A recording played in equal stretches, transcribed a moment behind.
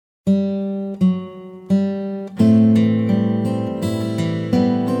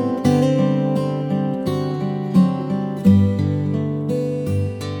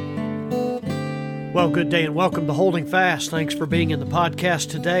good day and welcome to Holding Fast. Thanks for being in the podcast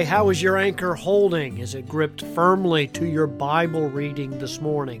today. How is your anchor holding? Is it gripped firmly to your Bible reading this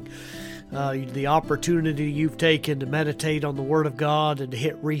morning? The opportunity you've taken to meditate on the Word of God and to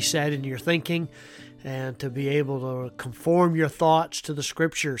hit reset in your thinking and to be able to conform your thoughts to the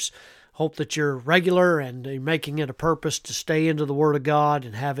Scriptures. Hope that you're regular and you're making it a purpose to stay into the Word of God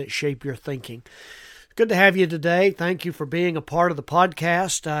and have it shape your thinking. Good to have you today. Thank you for being a part of the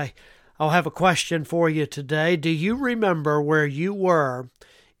podcast. I'll have a question for you today. Do you remember where you were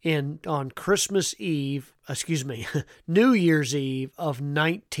on Christmas Eve, New Year's Eve of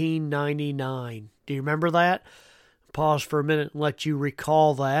 1999? Do you remember that? Pause for a minute and let you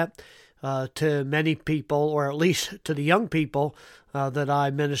recall that. To many people, or at least to the young people that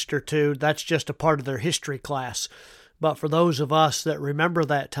I minister to, that's just a part of their history class. But for those of us that remember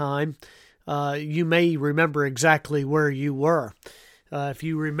that time, you may remember exactly where you were. If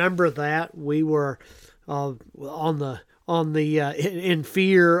you remember that, we were in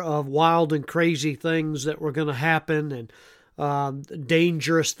fear of wild and crazy things that were going to happen and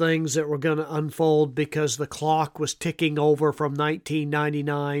dangerous things that were going to unfold because the clock was ticking over from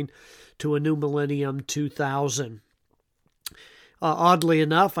 1999 to a new millennium, 2000. Oddly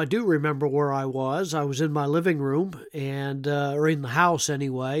enough, I do remember where I was. I was in my living room or in the house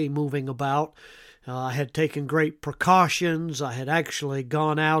anyway, moving about. I had taken great precautions. I had actually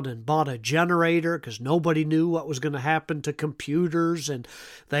gone out and bought a generator because nobody knew what was going to happen to computers, and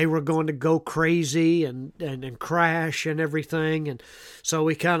they were going to go crazy and crash and everything. And so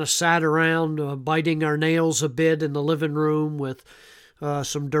we kind of sat around biting our nails a bit in the living room with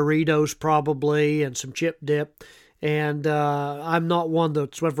some Doritos probably and some chip dip. And I'm not one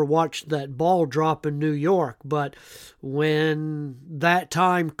that's ever watched that ball drop in New York, but when that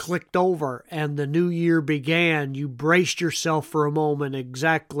time clicked over and the new year began, you braced yourself for a moment at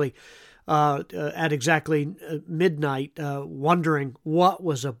exactly midnight, wondering what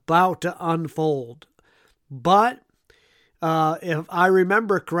was about to unfold. But if I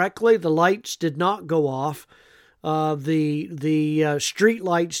remember correctly, the lights did not go off. The street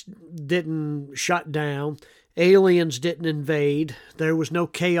lights didn't shut down. Aliens didn't invade. There was no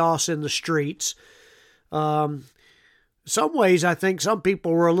chaos in the streets. Some ways, I think some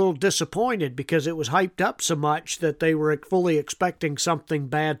people were a little disappointed because it was hyped up so much that they were fully expecting something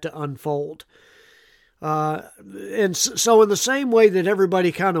bad to unfold. And so in the same way that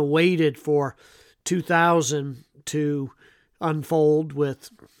everybody kind of waited for 2000 to unfold with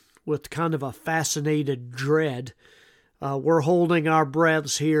kind of a fascinated dread, we're holding our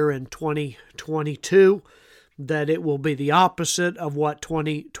breaths here in 2022. That it will be the opposite of what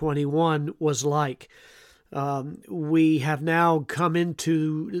 2021 was like. We have now come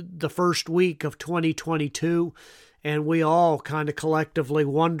into the first week of 2022, and we all kind of collectively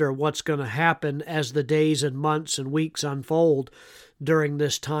wonder what's going to happen as the days and months and weeks unfold during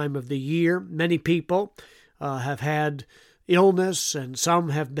this time of the year. Many people have had illness, and some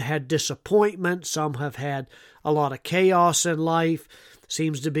have had disappointment, some have had a lot of chaos in life.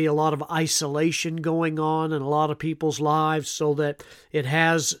 Seems to be a lot of isolation going on in a lot of people's lives, so that it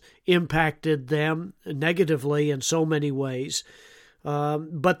has impacted them negatively in so many ways.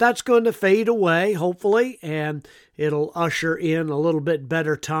 But that's going to fade away, hopefully, and it'll usher in a little bit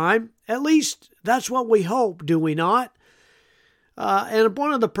better time. At least that's what we hope, do we not? And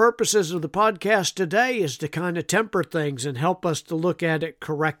one of the purposes of the podcast today is to kind of temper things and help us to look at it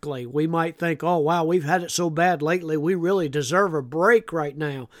correctly. We might think, oh, wow, we've had it so bad lately, we really deserve a break right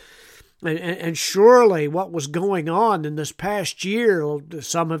now. And surely what was going on in this past year,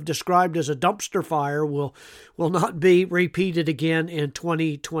 some have described as a dumpster fire, will not be repeated again in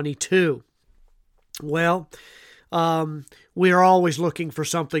 2022. Well, we are always looking for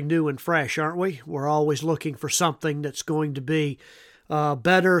something new and fresh, aren't we? We're always looking for something that's going to be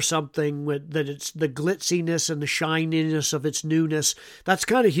better, something that it's the glitziness and the shininess of its newness. That's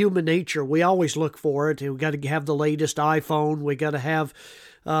kind of human nature. We always look for it. We got to have the latest iPhone. We got to have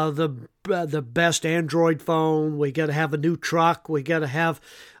the best Android phone. We got to have a new truck. We got to have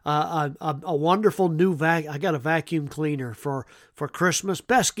a wonderful new I got a vacuum cleaner for Christmas.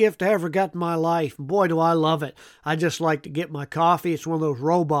 Best gift I ever got in my life. Boy, do I love it. I just like to get my coffee. It's one of those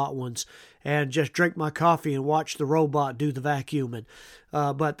robot ones, and just drink my coffee and watch the robot do the vacuuming.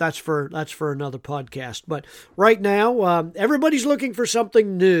 But that's for another podcast. But right now, everybody's looking for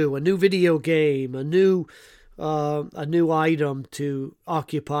something new, a new video game, a new item to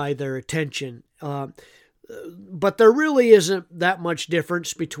occupy their attention. But there really isn't that much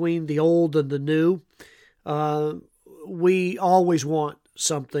difference between the old and the new. We always want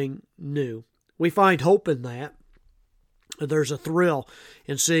something new. We find hope in that. There's a thrill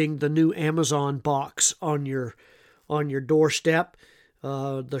in seeing the new Amazon box on your doorstep.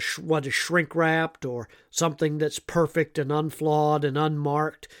 What is shrink wrapped or something that's perfect and unflawed and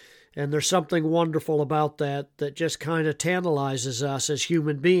unmarked. And there's something wonderful about that just kind of tantalizes us as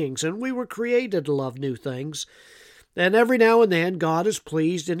human beings. And we were created to love new things. And every now and then, God is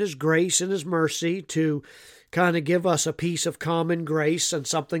pleased in His grace and His mercy to kind of give us a piece of common grace and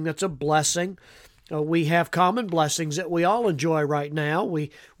something that's a blessing. We have common blessings that we all enjoy right now. We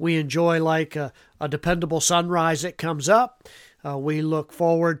enjoy like a dependable sunrise that comes up. We look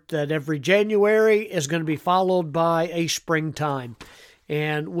forward that every January is going to be followed by a springtime.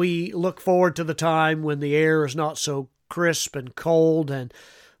 And we look forward to the time when the air is not so crisp and cold and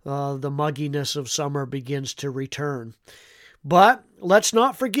the mugginess of summer begins to return. But let's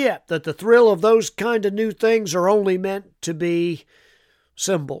not forget that the thrill of those kind of new things are only meant to be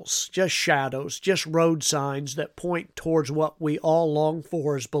symbols, just shadows, just road signs that point towards what we all long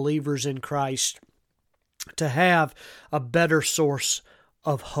for as believers in Christ, to have a better source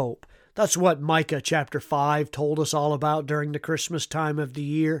of hope. That's what Micah chapter 5 told us all about during the Christmas time of the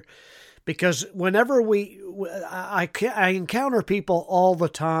year. Because whenever I encounter people all the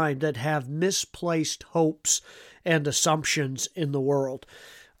time that have misplaced hopes and assumptions in the world.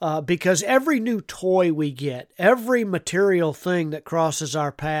 Because every new toy we get, every material thing that crosses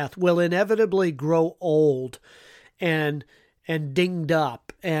our path will inevitably grow old and dinged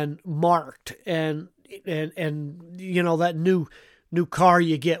up and marked and you know, that new car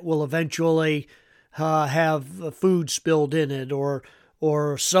you get will eventually have food spilled in it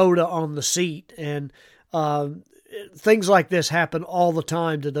or soda on the seat. And things like this happen all the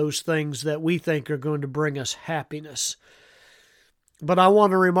time to those things that we think are going to bring us happiness. But I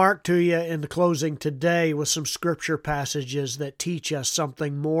want to remark to you in the closing today with some scripture passages that teach us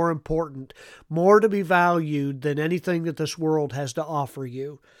something more important, more to be valued than anything that this world has to offer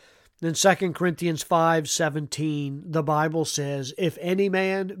you. In 2 Corinthians 5:17, the Bible says, "If any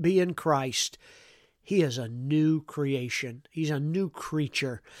man be in Christ, he is a new creation. He's a new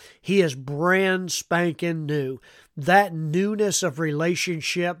creature. He is brand spanking new." That newness of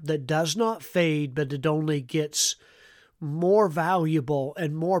relationship that does not fade, but it only gets more valuable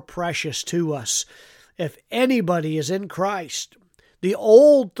and more precious to us. If anybody is in Christ, the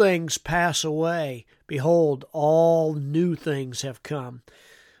old things pass away. Behold, all new things have come.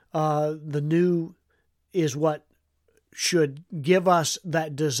 The new is what should give us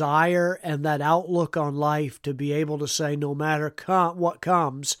that desire and that outlook on life to be able to say, no matter what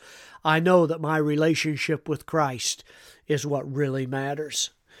comes, I know that my relationship with Christ is what really matters.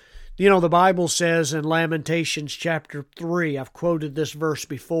 You know, the Bible says in Lamentations chapter 3, I've quoted this verse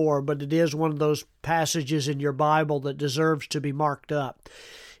before, but it is one of those passages in your Bible that deserves to be marked up.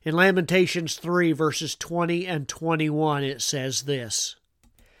 In Lamentations 3, verses 20 and 21, it says this,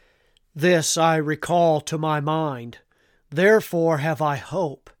 "This I recall to my mind, therefore have I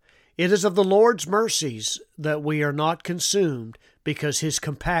hope. It is of the Lord's mercies that we are not consumed, because His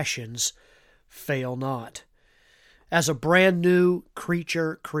compassions fail not." As a brand new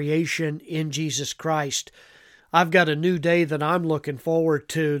creation in Jesus Christ, I've got a new day that I'm looking forward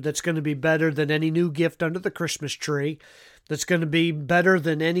to that's going to be better than any new gift under the Christmas tree, that's going to be better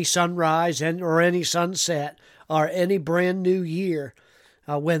than any sunrise or any sunset or any brand new year.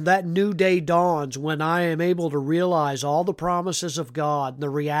 When that new day dawns, when I am able to realize all the promises of God, the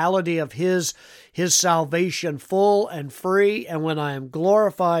reality of His salvation full and free, and when I am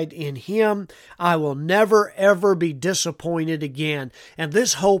glorified in Him, I will never, ever be disappointed again. And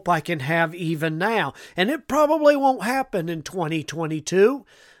this hope I can have even now. And it probably won't happen in 2022.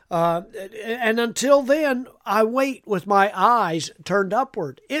 And until then, I wait with my eyes turned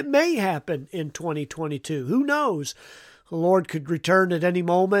upward. It may happen in 2022. Who knows? The Lord could return at any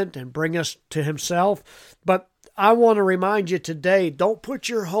moment and bring us to Himself. But I want to remind you today, don't put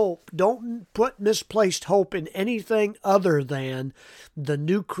your hope, don't put misplaced hope in anything other than the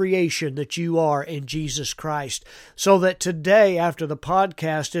new creation that you are in Jesus Christ. So that today, after the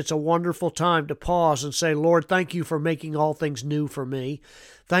podcast, it's a wonderful time to pause and say, Lord, thank you for making all things new for me.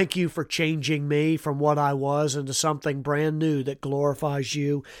 Thank you for changing me from what I was into something brand new that glorifies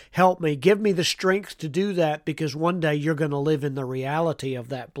you. Help me. Give me the strength to do that, because one day you're going to live in the reality of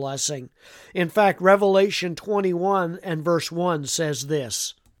that blessing. In fact, Revelation 21 and verse 1 says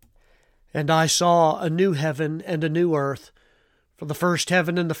this, "And I saw a new heaven and a new earth, for the first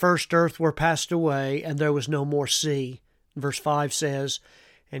heaven and the first earth were passed away, and there was no more sea." Verse 5 says,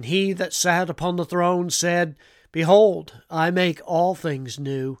 "And he that sat upon the throne said, Behold, I make all things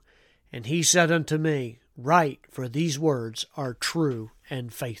new. And He said unto me, Write, for these words are true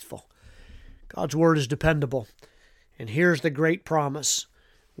and faithful." God's Word is dependable. And here's the great promise.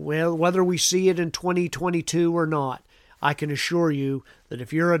 Well, whether we see it in 2022 or not, I can assure you that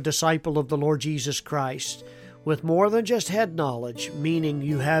if you're a disciple of the Lord Jesus Christ, with more than just head knowledge, meaning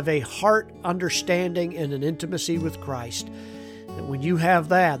you have a heart understanding and an intimacy with Christ, and when you have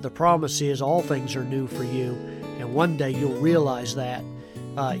that, the promise is all things are new for you, and one day you'll realize that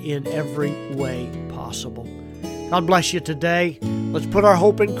in every way possible. God bless you today. Let's put our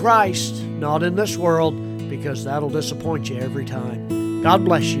hope in Christ, not in this world, because that'll disappoint you every time. God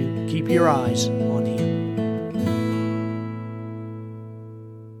bless you. Keep your eyes